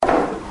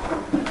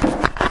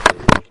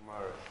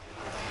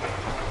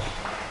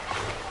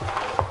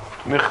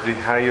Michdi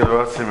hayu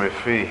rotzim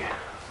efi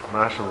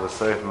mashal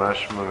l'seif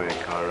mashma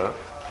meikara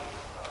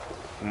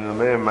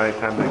Numei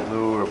maitam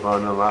beglu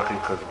Rabbanu lachi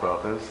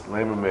kazbrachas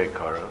lema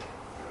meikara.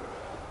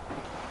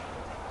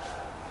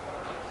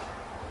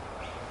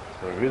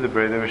 So we read the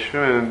Brei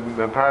Mishmin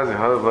ben Parzi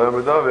halav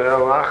le'am David el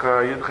lacha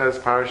yudches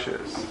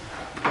parshas.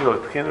 You know,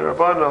 tkin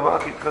Rabbanu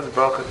lachi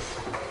kazbrachas.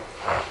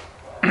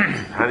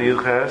 Hani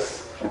yudches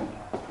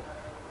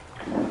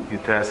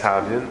yudches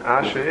havin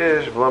asher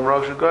ish v'lam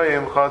rosh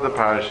goyim chad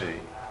parshi.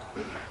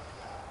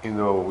 You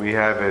know, we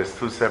have as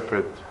two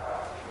separate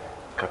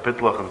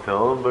kapitloch and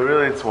Tehillim, but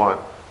really it's one.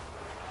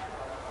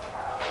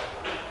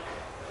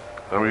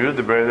 And we read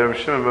the Brei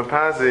Mishmin ben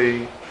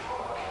Parzi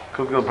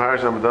Kukil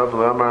Parish Amadav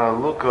Lamar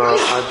Luka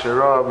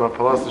Achirab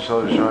Mapalas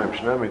Shal Yishayim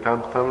Shnemi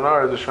Tam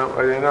Tamnar the Sham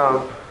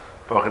Ayanam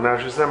Bachinav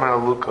Shisem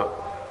Haluka.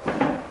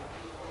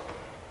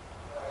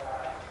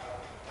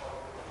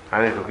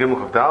 And Kukim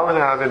Kavdal and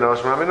Havin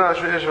Oshma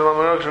Minash Ish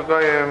Lamarok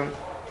Shugayim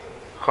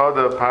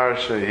Chada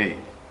Parashahi.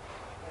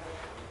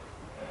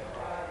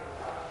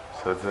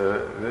 So it's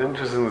an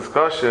interesting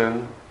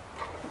discussion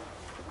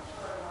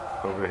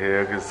over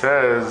here. It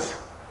says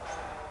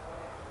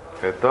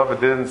that David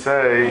didn't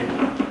say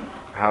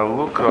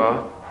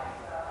Haluka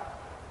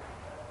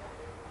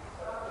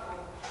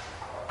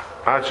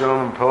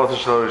Achom Pelot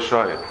Shal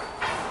Yishayim.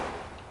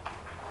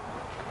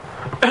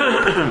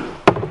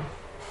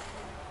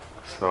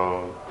 So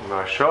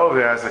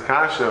Mashovi has a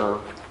kasha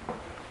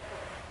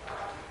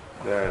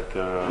that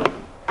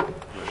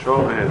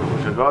Mashovi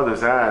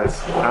Shagodas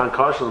asks An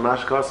Kashal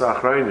Mashkasa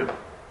Achrayim.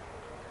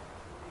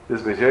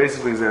 This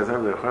Bejaisi brings the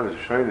time of the Achrayim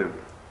Shayim.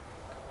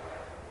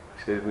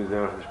 He says brings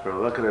down from the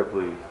Shpur. Look at that,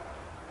 please.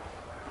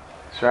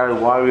 Sorry,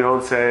 why we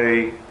don't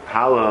say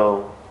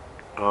Hallel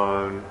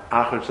on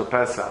Achron Shel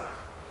Pesach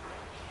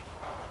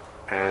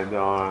and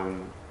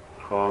on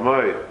Chol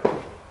Hamoed.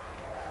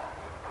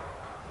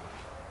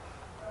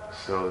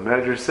 So the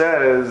Medrash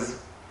says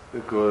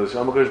because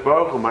Shamakosh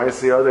Baruch Hu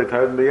Ma'aseh Yodei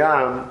Tayv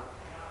B'Yam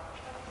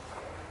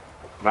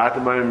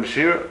V'Atamayim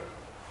Shira.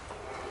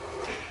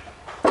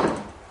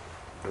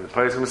 And the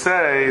place will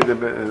say the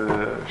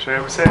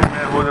Shem will say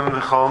Wouldn't in the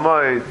Chol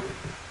Hamoed.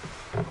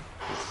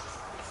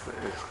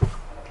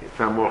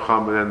 Not more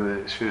chumber than the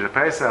Shvizha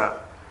Pesach.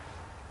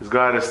 Is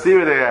God a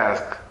steer, they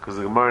ask, because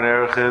the Gemara in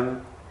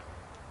Erechin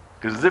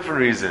gives a different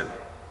reason.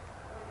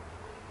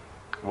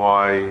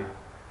 Why?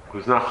 Because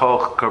it's not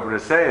Chol Korban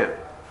Asayim.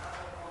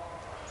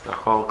 It's not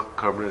Chol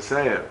Korban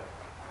Asayim.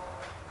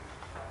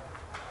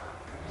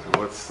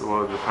 So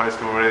well, the price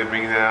can already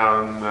bring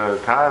down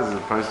Taz, the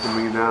price can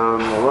bring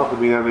down Allah, can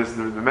bring down this,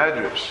 the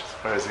Medrash. The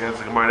price against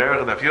the Gemara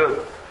in Erechin, Daf Yud.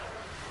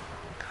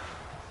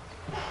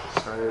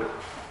 So,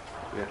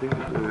 I think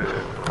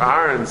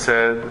Aaron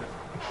said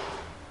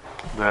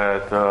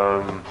that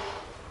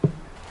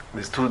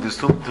there's two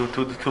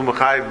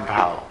Mechayiv in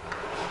Pal.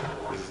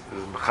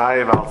 There's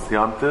Mechayiv als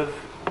Yamtiv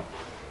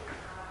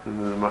and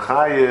there's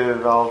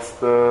Mechayiv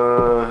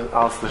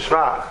als the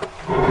Shvach.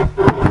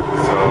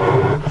 So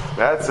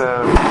that's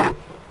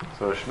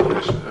so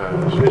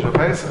Shvishal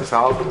Pesach is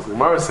the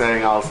Gemara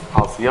saying als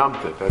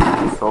Yamtiv.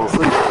 That's the whole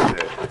situation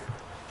there.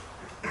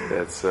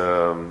 That's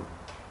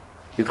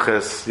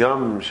Yitches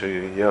Yom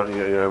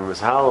Yom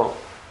Mishal.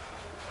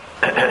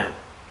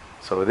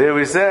 So there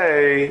we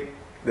say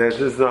there's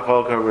just the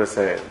whole Korban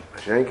saying.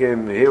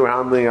 Shenkin here we're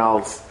handling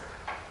als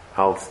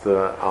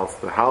the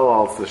Hal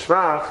als the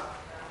Shvach.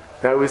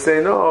 That we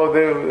say no,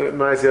 they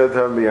Ma'aseh Yodei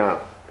Tayv B'Yam.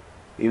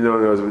 Even though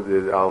it was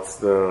als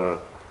the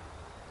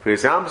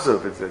Kriyas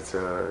Yamsuf, it's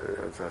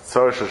a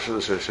Tzor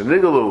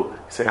Shenigalu.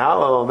 Say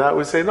Halal, and that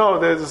we say no,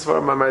 there's a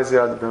Svar Ma'aseh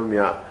Yodei Tayv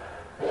B'Yam.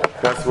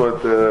 That's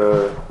what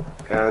the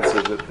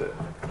answer that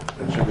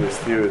should be a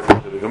steer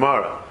to the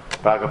Gemara.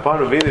 Back upon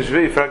Ravina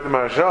Shvi, Frak the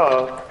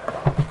Maharsha,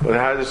 but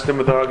how does it stem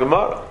with our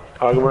Gemara?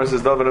 Our Gemara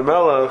says David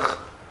HaMelech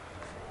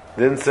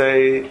didn't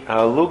say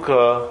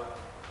Haluka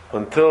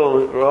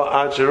until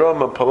Achirah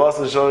Mapalas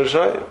and Shal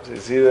Yishayim. So you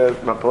see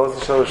that Mapalas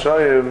and Shal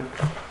Yishayim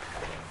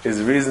is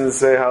the reason to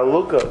say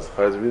Haluka. It's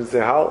the reason to say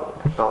Hal.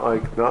 Not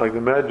like the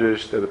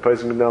Medrash that the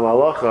person can down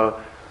Halacha,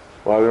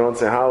 why we don't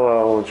say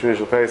Halal on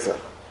Shvishal Pesach.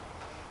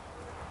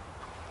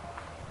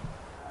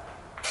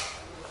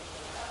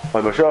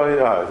 Like I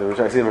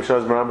see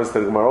Moshe's Marambas to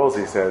the Gemara also,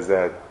 he says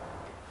that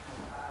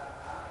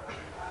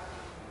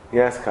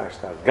yes,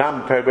 Kashtag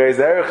Gam per Beis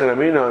Erech and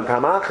Amina and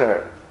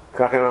Tamacher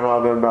Kachem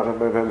Amalben Bachem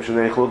Bachem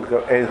Shunei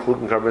Ein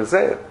Chluken Korban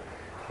Seir.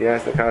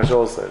 Yes, the Kash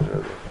also.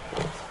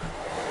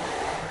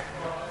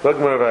 Look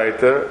more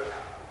weiter.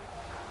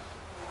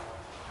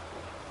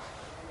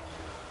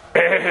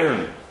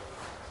 Then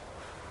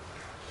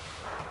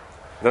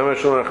we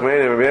show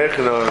Nachmei Rabbi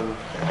Yechanan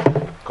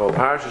called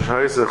Parshas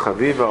Ha'isa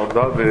Chaviva al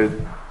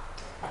David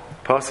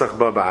Pasach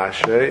ba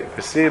ba'ashrei,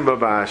 v'sim ba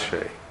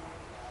ba'ashrei.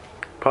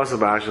 Pasach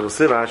ba'ashrei,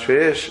 ch'siv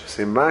ashrei ish,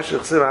 v'sim ba'ashrei,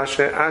 ch'siv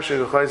ashrei, ashrei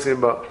v'choy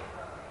sim ba.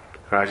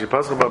 Rashi,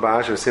 pasach ba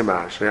ba'ashrei, v'sim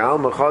ba'ashrei, al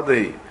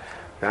mechadahi,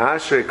 the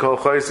ashrei kol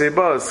choy sim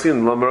ba,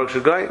 sim lo merok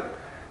shagayim.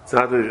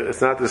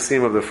 It's not the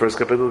theme of the first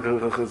capital,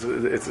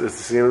 it's the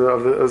theme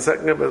of the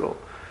second capital.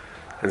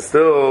 And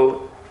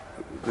still,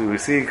 we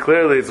see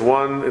clearly it's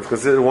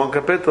considered one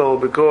capital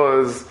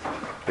because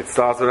it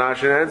starts with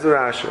Rashi and ends with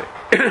Rashi.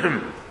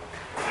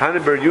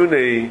 Haniber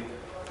Yunei,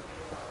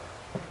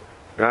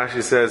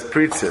 Rashi says,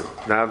 Pritzim,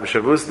 Nav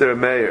Shavus der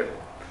Meir,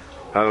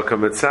 Av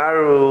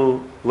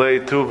Kametzaru Lei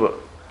Tuva.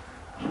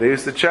 They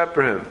used to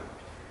chapter him.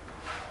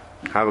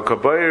 Have a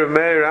kabayir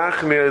Meir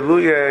Achmi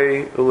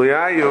Eluye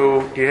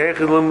Uluyayu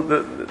Kihechid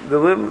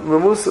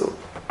Lemusu.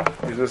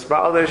 He's a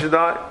spell they should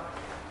die.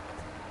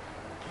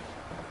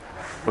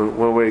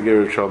 One way to get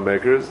rid of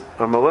troublemakers.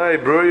 Amalei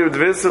Bruyu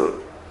Dvisu.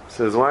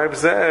 So his wife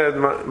said,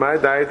 "My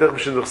da'itach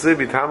b'shenduchsi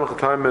b'tamach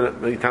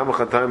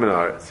chatayim in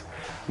haaretz.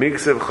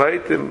 Miksev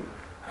chaytim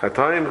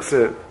chatayim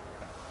chsev.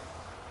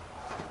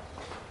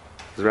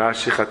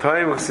 Rashi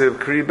chatayim chsev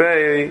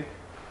kribei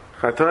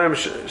chatayim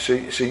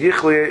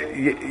sheyichli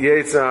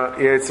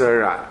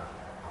yetzer ra."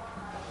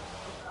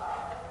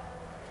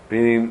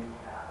 Meaning,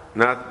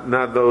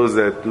 not those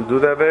that do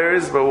that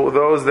varies, but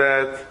those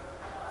that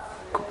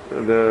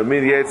the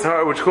mediates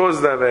heart which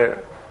causes that var.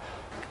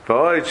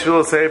 V'oid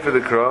shul sefer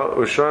the kro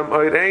u'shoim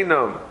oid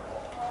einam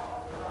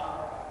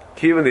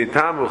kiven the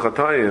tamu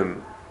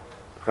chatayim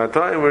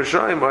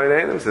u'shoim oid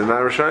einam. So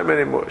not Rishoim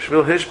anymore.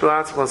 Shvil hish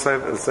b'latzach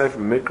l'sefer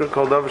mikra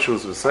kol davar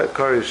shus v'sefer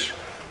karish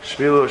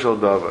shvilu shal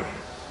davar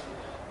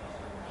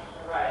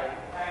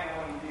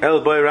el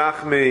boy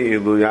rachmi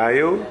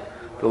iluyayu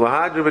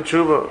v'lahadru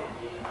b'tshuva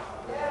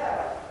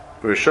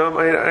v'shoim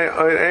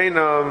oid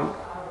einam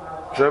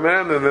Rishoim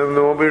einam, then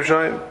there won't be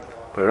Rishoim.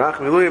 But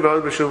rachmi iluyayu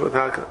v'lahadru b'tshuva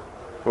taka.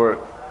 Or if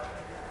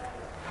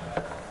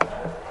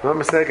I'm not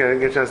mistaken, I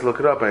didn't get a chance to look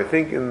it up. I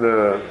think in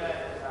the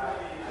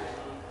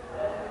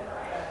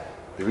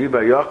Rebbe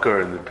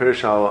Yakar in the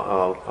Pirish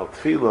al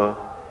Tefillah,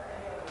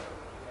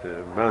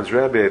 the Mount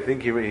Rebbe, I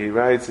think he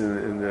writes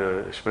in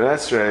the Shemon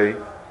Esrei,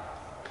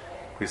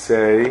 we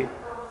say,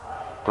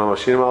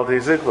 "Mamashim al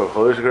Tizikva,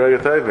 Cholish Gerega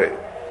Tevei,"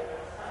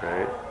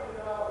 right?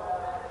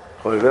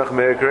 Cholivech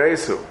Meir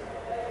Kareisu.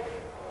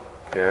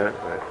 Yeah,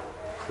 right.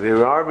 They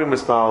are being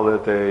mispal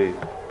that they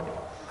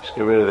should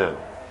get rid of them.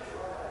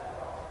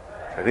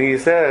 I think he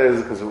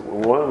says because we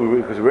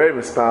read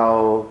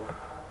mispal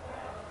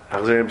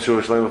Achzerim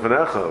Tshuva Shleim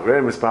L'Fanecha,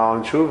 read mispal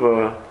on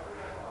Tshuva,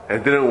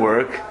 and it didn't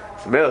work.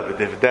 So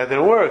if that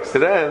didn't work, so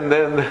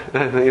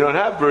then you don't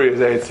have Bruri's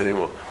Eitz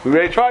anymore. We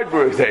already tried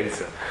Bruri's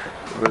Eitz,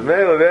 but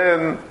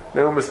then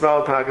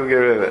mispal not going to get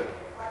rid of it.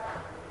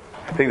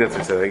 I think that's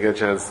what he said. I didn't get a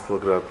chance to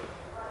look it up,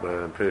 but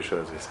I'm pretty sure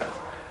that's what he says.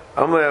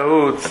 Amle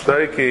Ahud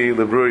Staiki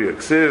Lebruya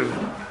Ksiv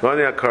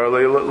Rani Akar Lo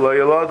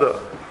Yalada.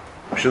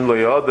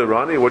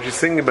 Rani, what you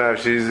singing about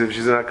if she's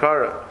an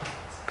Akara?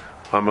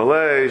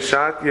 Amalei,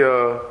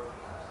 Shatya,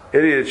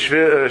 idiot,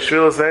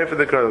 Shvil Sefer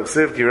the Kar,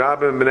 Ksiv Ki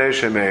Rabim B'nei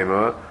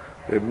Shemema,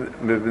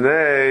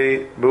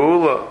 B'nei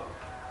Be'ula.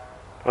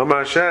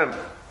 Amar Hashem,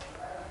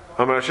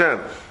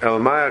 El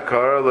Maya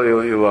Akara Lo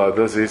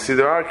Yilada. So you see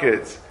there are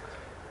kids.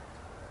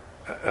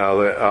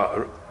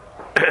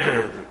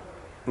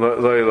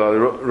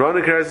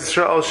 Rani Kares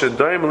Yisrael,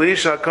 Shadayim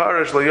Elisha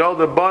Akarash, Lo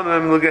Yalda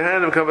Banim, Lo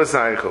Gehenim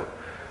Kavasaychel.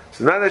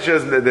 So not that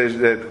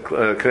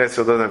Knesset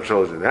doesn't have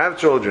children; they have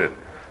children,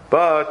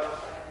 but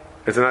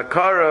it's an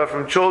akara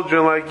from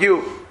children like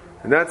you,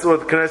 and that's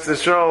what Knesset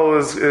Yisrael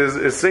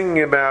is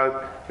singing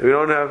about. We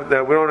don't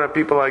have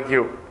people like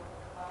you.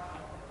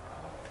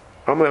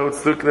 Amlehut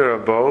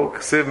Stukner Abo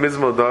Ksiv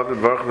Mizmo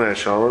David Baruch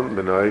Ne'Shalom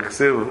B'Noi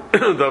Ksiv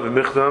David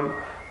Michtam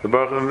the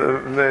Baruch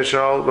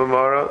Ne'Shalom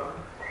B'Mara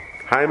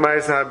Hai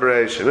Mais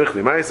HaBereisha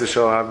Michli Mais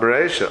Shal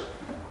HaBereisha.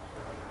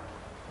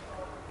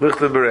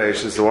 Lichta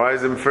Bereisha. So why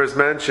is the first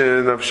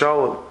mention of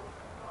Shalom?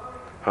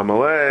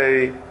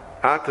 Amalei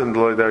Atan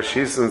Dloi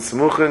Darshisan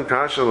Smuchen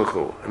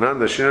Kashaluchu and on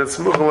the Shinan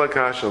Smuchen La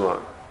Kashalon.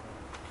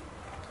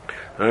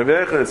 And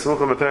Rebechan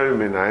Smuchen Matari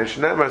Minai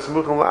Shnema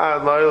Smuchen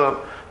La'ad La'ilam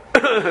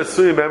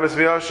Suyim Bemes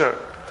V'Yashar.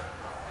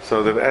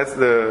 So that's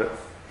the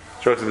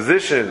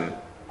juxtaposition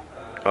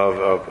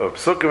of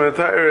Psukim and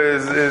Torah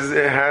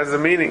it has a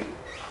meaning.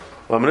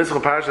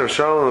 Lamanischal Parashat of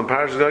Shalom and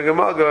Parashat Gog and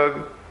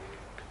Magog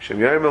Shem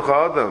Yayim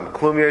Milcha Adam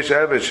Klum Yesh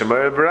Eved Shem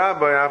Marid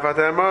B'Rabbi Afat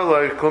Amar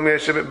Loi Klum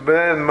Yesh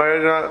Ben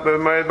Marid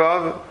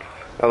B'Avid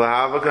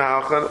Elahava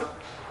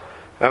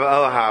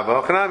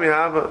Chanami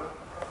Hava.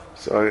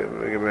 So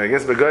I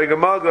guess B'Gog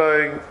and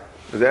Magog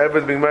the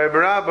Eved being Marid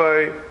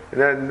B'Rabbi,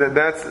 and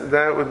that's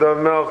with the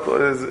milk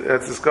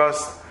that's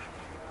discussed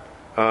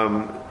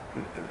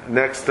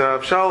next to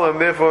Avshalom.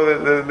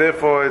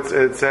 Therefore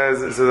it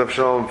says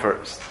Avshalom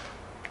first.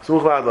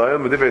 Smuch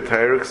la'adayim b'divrei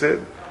Torah k'sid.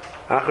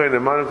 Achrei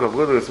nemanim kol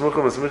pkudim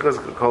v'smuchim v'smichas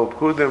kol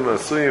pkudim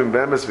asuyim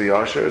b'emes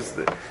v'yasher.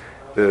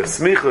 The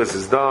smichas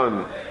is done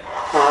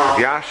with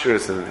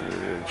yashers and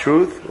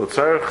truth.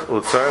 L'tzarech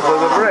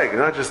l'breg,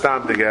 not just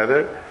stamp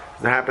together.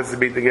 It happens to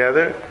be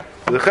together.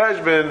 The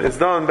cheshbon is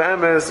done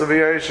b'emes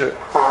v'yasher.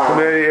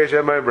 Kumei yesh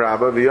emay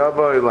brabba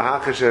v'yava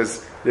l'hachish es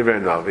divrei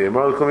navi.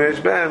 Amar kumei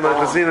yesh ben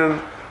ma'chasinan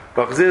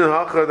b'chasinan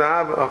hachad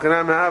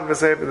hachinam hav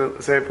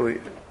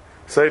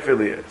v'sefer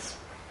liyas.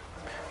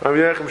 Rabbi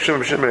Yechim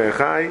Shem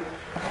Echai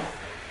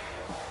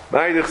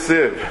Ma'idich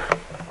Siv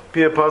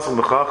Pia Pasal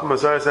Mechachim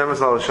Masar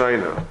Semes Al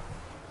Shaina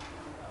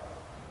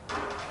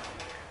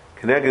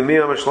Keneged mi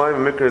am shloim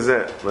mikra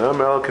zeh. Le'am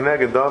el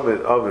keneged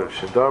David aviv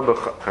shedar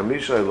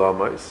b'chamisha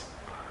ilamayis.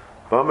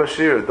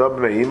 V'amashir dab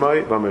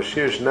me'imai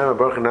v'amashir shnem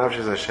baruch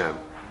nafshes Hashem.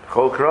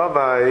 Chol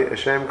kravai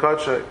Hashem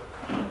kadshay.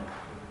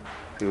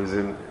 He was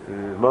in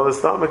his mother's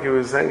stomach. He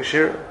was saying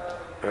shir.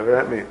 Whatever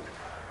that means.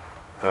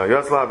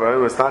 Yotzla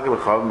Abraham was talking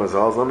about Chav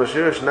Mazal.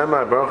 V'amashir shnem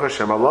baruch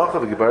Hashem Allah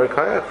v'gibar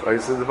kayach.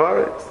 Ayis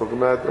Devarim. It's talking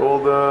about all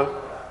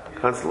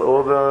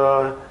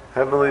the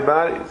heavenly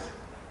bodies.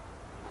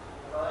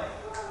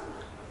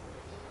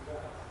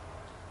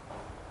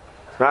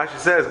 Rashi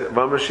says,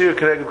 "V'amashir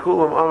connected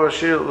kulam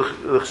amashir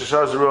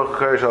l'chshashaz ruach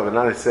hakadosh al."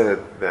 Now he said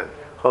it then.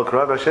 Chol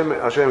karav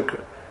Hashem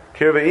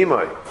kir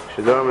ve'imai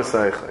shedar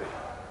masaychai.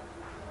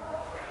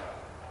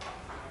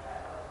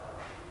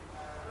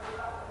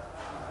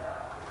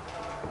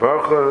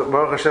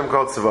 Baruch Hashem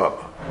called tzvah.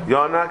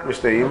 Yanak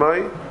mishnei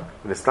imai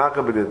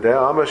v'nistaka b'dedeh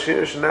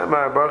amashir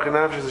shenamar baruch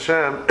nafshes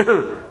Hashem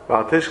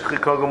v'al tishchi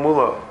kol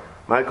gemula.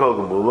 My kol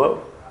gemula.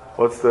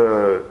 What's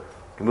the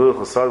gemula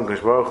chasadim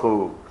kadosh baruch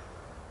hu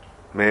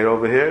made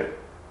over here?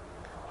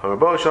 Why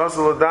is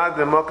the dad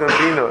the mokum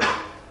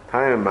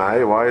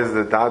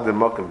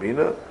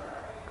bina?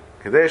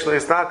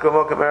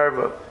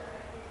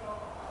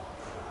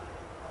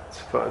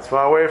 It's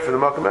far away from the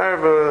mokum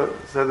erva,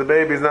 so the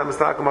baby is not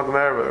mistaka mokum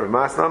erva.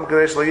 Masnam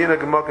kadesh layina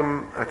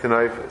mokum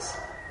atinayfis.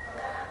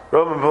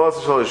 Roman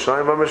philosopher shal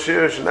yishayim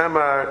v'amashir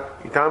shenamar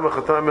itam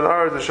v'chatam el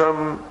arz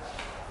v'sham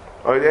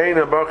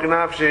oideina baruch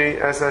nafshi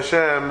es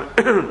Hashem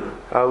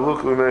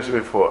al-luk we mentioned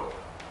before.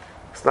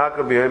 Snaka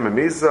b'yayim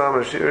misa,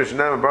 Mashir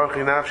Shnam Baruch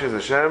Nafshes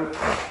Hashem,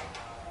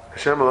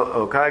 Hashem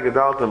Elkai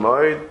Gedalta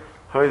Moed,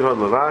 Hoyd Vod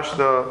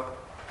Levashta,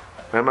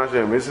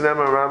 Hamashem Misnam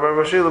Ramar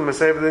Mashilam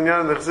Mesev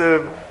Dinyan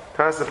Dechziv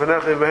Tasa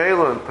Panechi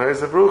V'Helon,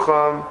 Taisa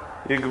Brucham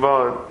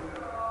Yigvan.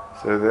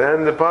 So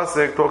then the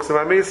pasuk talks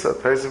about Misa,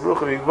 Taisa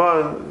Brucham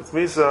Yigvan. It's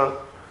Misa.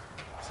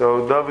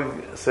 So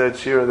David said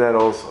shir in that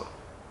also.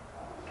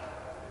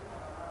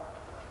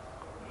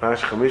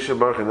 Rash Chamisha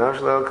Baruch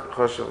Nafshel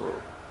Choshavu.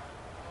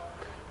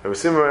 We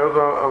see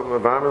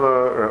Marukva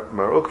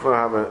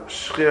have a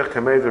shchiach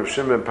kamed of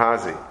Shimon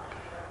Pazi.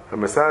 A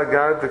Masad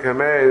guard the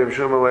kamed of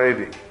Shimon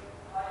Levi.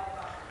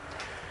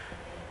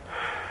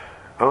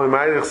 Only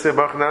Ma'idich say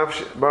Baruch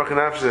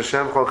Nafsh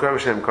Hashem Chol Kar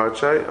Hashem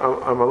Kadshay.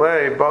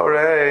 Amalei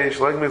Ba'rei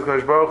Shlag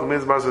Mizkosh Baruch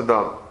Mizbaz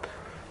V'dam.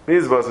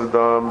 Mizbaz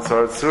V'dam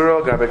Tzar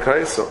Tzuro Gabe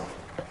Kaiso.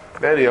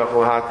 Then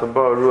Yochel Hatam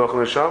Ba Ruach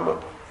Neshama.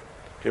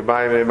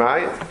 Yerbayim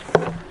Emayim.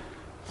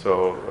 So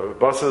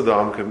Basar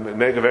Dam can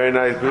make a very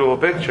nice, beautiful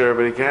picture,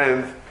 but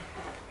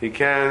he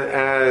can't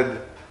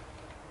add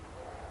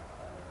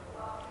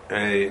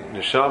a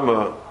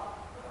neshama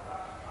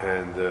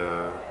and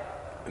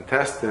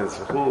intestines,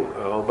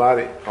 whole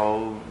body,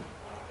 whole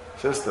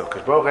system.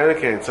 Because Baruch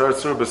Enokein Tzar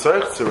Tzur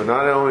B'Seich Tzur,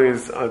 not only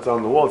is it's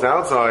on the wall, it's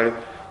outside.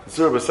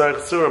 Tzur B'Seich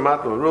Tzur,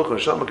 Matam Ruch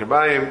Neshama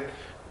Kebayim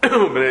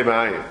B'nei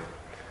B'ayim.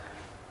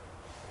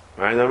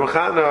 Right now,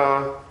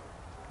 Mechana.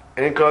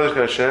 Ein Kodesh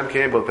Hashem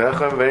came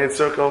Boltechem Ve'ein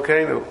Circle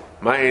Keinu.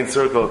 My Ein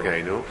Circle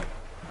Keinu.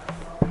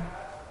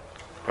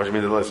 What do you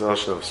mean the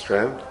lesson of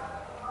strength?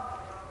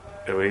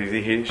 And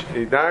he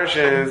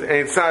darshans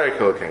Ein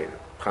Circle Keinu.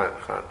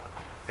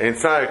 Ein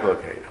Circle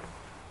Keinu.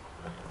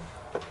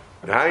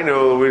 I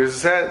know we just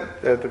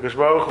said that the Kodesh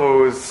Baruch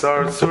Hu is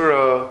Sar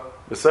Tzura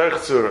B'Seich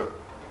Tzura.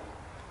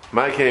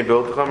 My came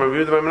built come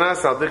reviewed by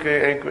Manasal.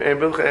 Ein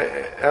built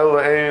El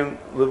Ein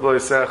Livloi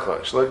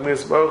Secha. Shlag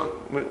Mis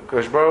Baruch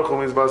Kosh Baruch Hu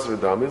Mis Bas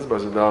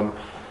V'dam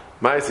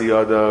Ma'isi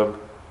Yadav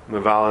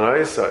Meval and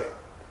Aisai.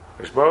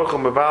 Kosh Baruch Hu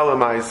Meval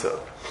and Ma'isa.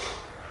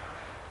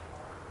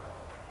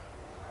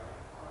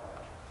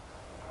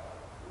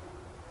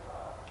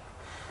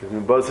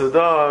 In Bas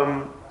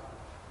V'dam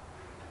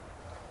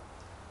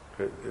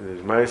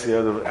Ma'isi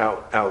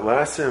Yadav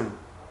outlasts him.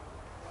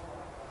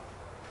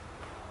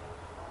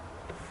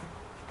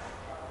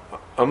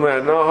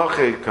 Amle no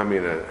hoche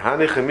kamina.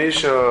 Hani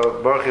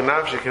chemisha baruch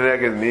nafshi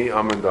keneged mi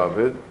Amen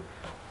David.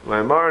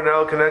 Leimar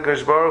nel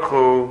kenegash baruch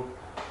hu.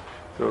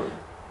 So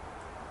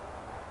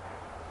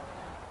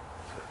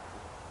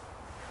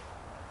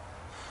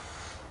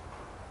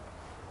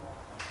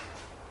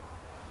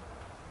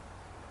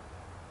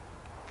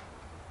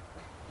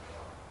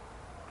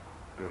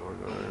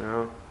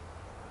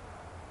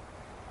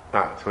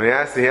when he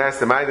asked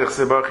the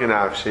Ma'idich baruch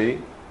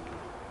nafshi,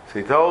 so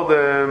he told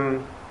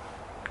him.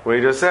 What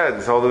he just said,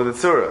 this whole of the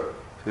tzura.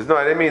 He says, no,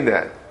 I didn't mean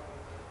that.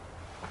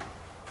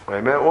 What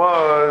I meant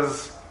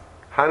was,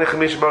 Hani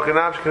Chamish Baruch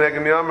Nafsh Keneged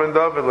Miyamar and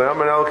David,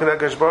 Le'amar El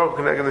Kenegash Baruch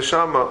Keneged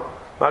Neshama,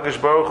 Magash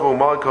Baruch Hu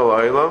Malik Kol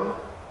Ha'olam,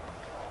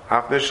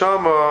 Haf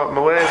Neshama,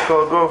 Malay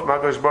Kol Guf,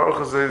 Magash Baruch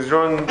Hu, so he's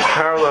drawing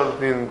parallel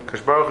between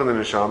Kash Baruch and the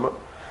Neshama.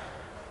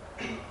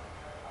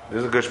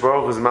 This is Kash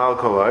Baruch Hu's Malik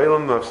Kol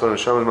Ha'olam, so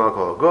Neshama is Malik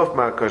Kol Guf,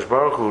 Magash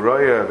Baruch Hu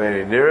Roya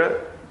V'Ei Nira,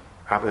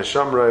 Haf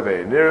Nesham Roya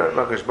V'Ei Nira,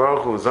 Magash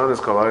Baruch Hu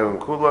Zanis Kol Ha'olam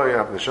Kulai,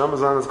 Haf Neshama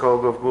Zanis Kol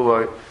Guf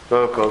Kulai,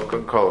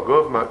 Kol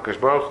Guf, Magash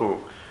Baruch Hu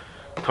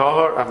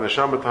Tahar, Haf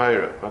Neshama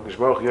Tahira, Magash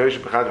Baruch Hu Yosh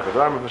B'chad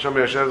Chadarim, Haf Neshama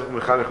Yoshes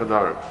B'chad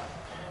Chadarim.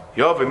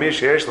 Yov mi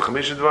sheyesh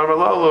l'chamisha dvar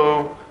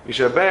malolu,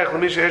 mishabech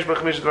l'mi sheyesh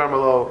b'chamisha dvar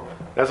malolu.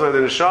 That's why the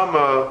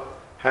neshama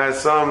has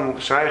some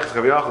shaykhs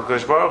kaviyachol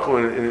Kosh Baruch Hu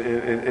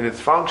in its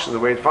function, the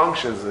way it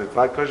functions. It's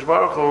like Kosh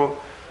Baruch Hu.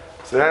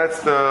 So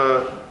that's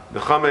the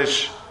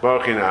chamish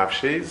baruch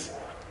nafshis,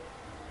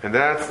 and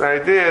that's the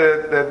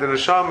idea that the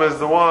neshama is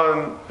the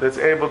one that's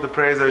able to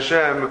praise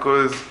Hashem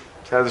because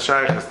it has a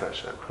shaykhs to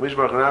Hashem. Chamish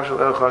baruch nafshis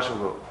el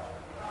chashavu.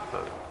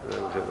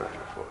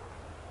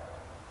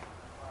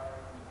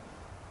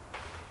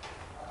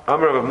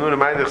 Amar Rav Nuna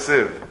Maydich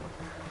Siv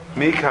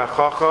Mika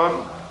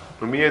Chacham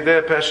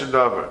Umiyadeh Pesha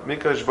Davar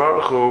Mika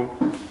Shbaruch Hu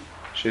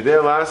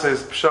Shideh Lasa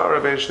is Pshara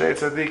Ben Shnei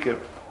Tzadikim.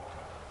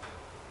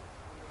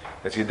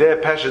 It's Yideh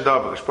Pesha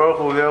Davar. Shbaruch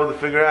Hu will be able to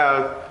figure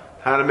out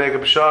how to make a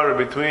Pshara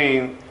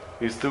between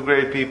these two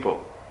great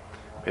people.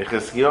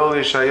 Chizkiyahu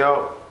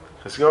Yishayahu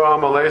Chizkiyahu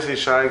Amalesi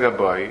Shai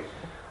Gabai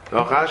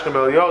Nochashkem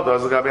El Yodah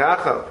Gabi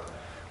Achal.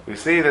 We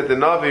see that the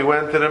Navi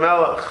went to the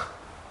Melech.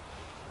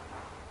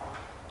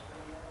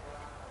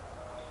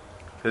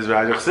 Says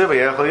Rajach Siva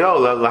Yechel Yo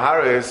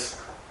Laharis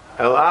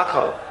El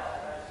Achal.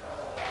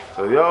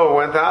 So Yo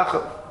went to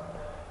Achal.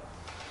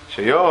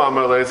 Sheyo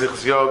Amar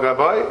Lezich Yo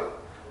Gabai.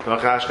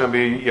 Nochashkem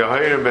be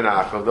Yehorim ben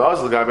Achal. The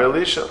Ozl Gabi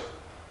Elisha.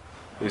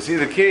 You see,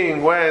 the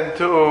king went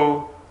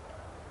to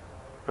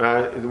the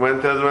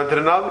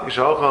Navi.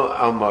 Yishalchal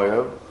Al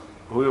Moav.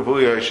 Hu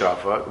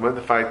Yeshafat went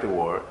to fight the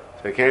war.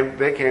 They came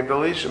to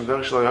Elisha.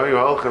 Don't shlo Yehoyu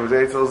Holchem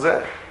Zeitel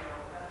Zeh.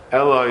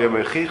 Elo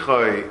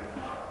Yemechichoi.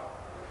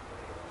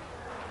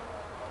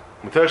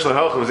 So since there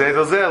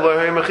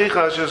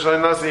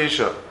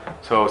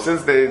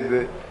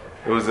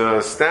was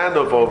a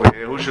standoff over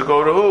here, who should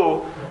go to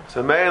who?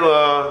 So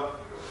Mela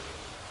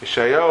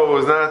Yeshayahu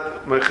was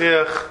not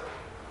Mechiach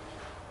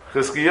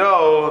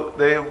Chizkiyahu,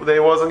 they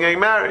wasn't getting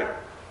married.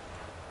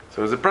 So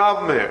there's a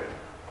problem here.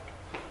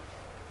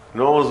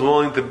 No one was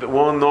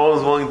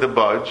willing to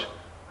budge.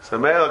 So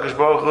Mela Kosh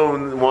Baruch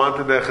Hu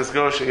wanted that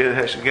Chizkiyahu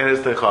should get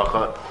his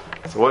Teichacha.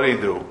 So what do you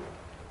do?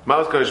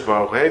 Maus Kosh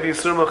Baruch Hu, hey,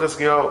 Yisrum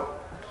Chizkiyahu.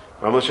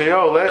 Okay,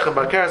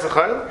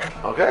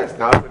 it's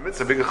now the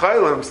mitzvah, big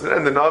chaylim,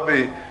 and the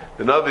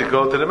Navi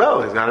go to the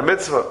Melech. He's got a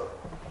mitzvah.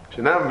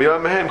 Shenam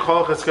b'yom mehem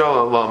chol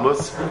chizkiyahu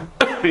lamus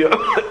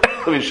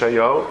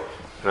v'shayo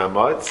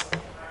namatz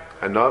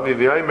and Navi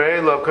v'yom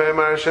mehem lo koyem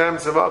Hashem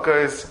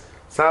tzavakos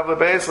savla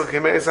beisel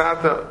kimei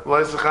sata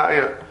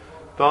loisachaya.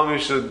 Tell him you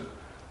should,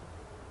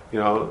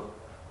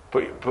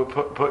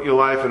 put your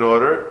life in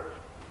order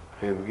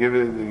and give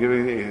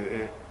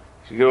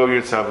over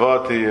your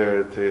tzavah to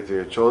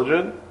your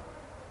children.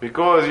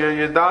 Because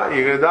you're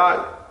gonna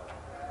die.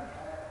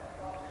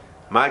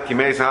 Maki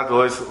meis hatu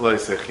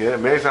loisichya,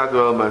 meis hatu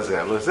el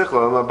mazeh,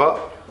 loisichlo el mabah.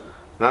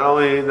 Not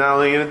only you're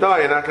gonna die,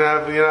 you're not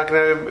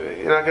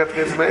gonna have to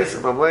get some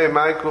mesim. I'm laying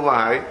my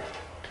kulai.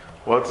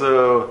 What's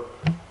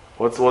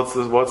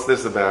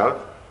this about?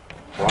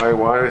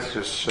 Why is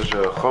just such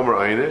a chomer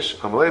einish?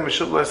 I'm laying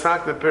mishum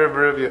leisak the per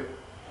berivya.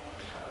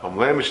 I'm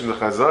laying mishum the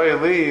chazay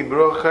li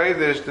bro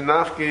chaydish the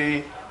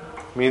nafki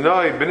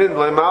minoi binin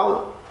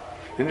leimal.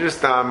 In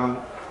just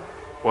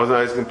wasn't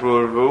I asking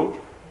Pruvu?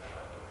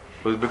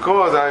 It was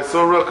because I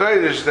saw Ruach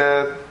Kodesh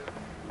that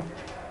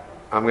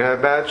I'm going to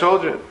have bad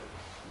children.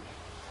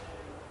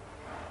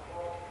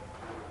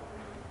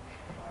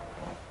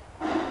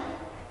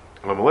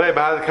 Amalei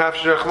b'had kaf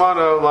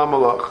shirachmano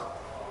lamalach.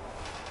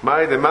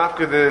 Mai de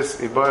mafkedis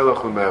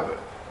iboylach l'meva.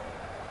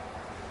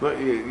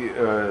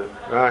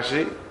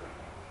 Rashi.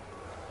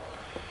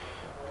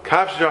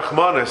 Kaf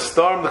shirachmano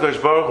stormed the Kosh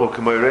Baruch Hu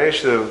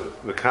k'moyreish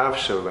the kaf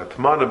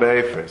shirachmano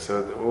be'efer.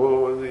 So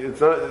it's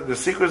not, the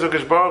secrets of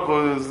Kosh Baruch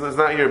Hu is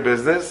not your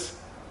business.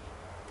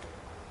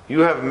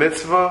 You have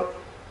mitzvah.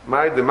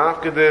 Mai de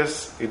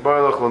mafkedis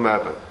iboylach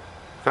l'meva.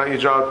 It's not your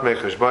job to make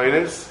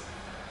cheshbonis.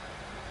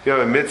 You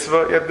have a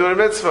mitzvah, you have to do a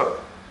mitzvah.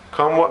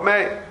 Come what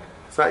may.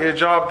 It's not your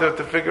job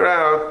to figure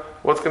out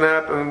what's going to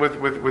happen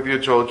with your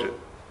children.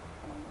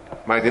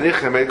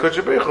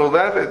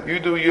 You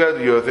do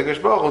your thing, Kosh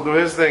Baruch Hu do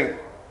his thing.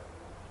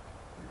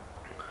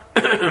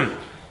 The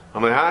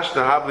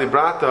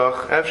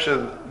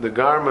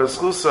garma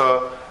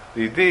schlusa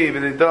the div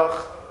and the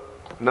doch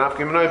nafki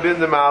menoy bin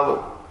the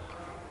malu.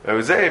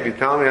 If you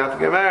tell me how to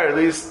get married, at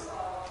least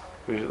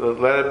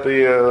let it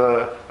be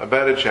a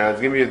better chance.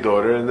 Give me a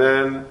daughter, and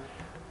then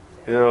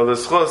the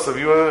schus of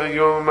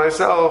you and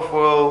myself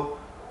will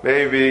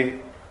maybe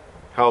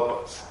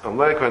help us. I'm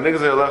like it's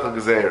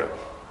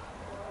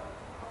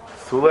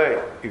too late.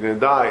 You're going to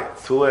die.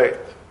 It's too late.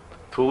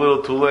 Too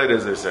little, too late,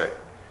 as they say.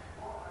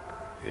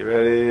 You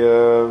ready?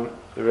 You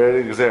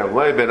ready? I'm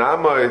like ben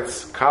Amma.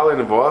 It's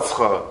Kalin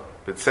V'Oscha.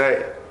 But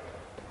say,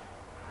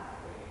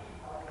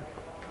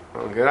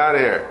 get out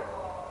of here.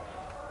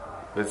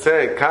 But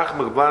say, Kach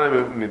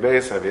Mekblana mi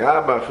Beis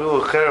Haviyaba.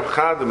 Afilu Cherev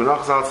Chad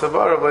Menochas Al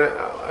Savar.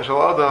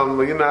 Ashal Adam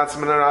Legim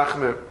Atzim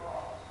Rachmim.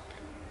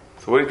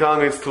 So what are you telling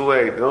me? It's too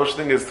late. The only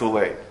thing is too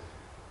late.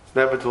 It's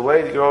never too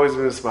late. You can always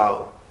be a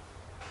smile.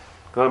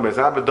 Come on,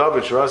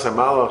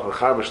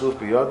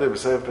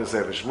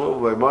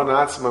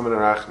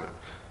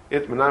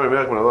 it menam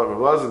merk men Allah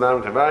was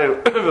nam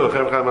tavayu vil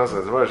khav kham mas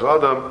zvar shel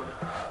adam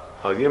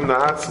al yimna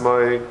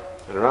atzmai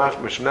and rach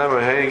mishnam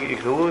hang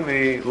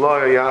ikhuluni lo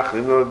yach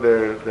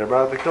they're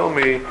about to kill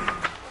me.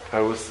 I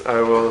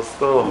will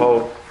still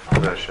hope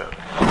in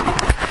Hashem.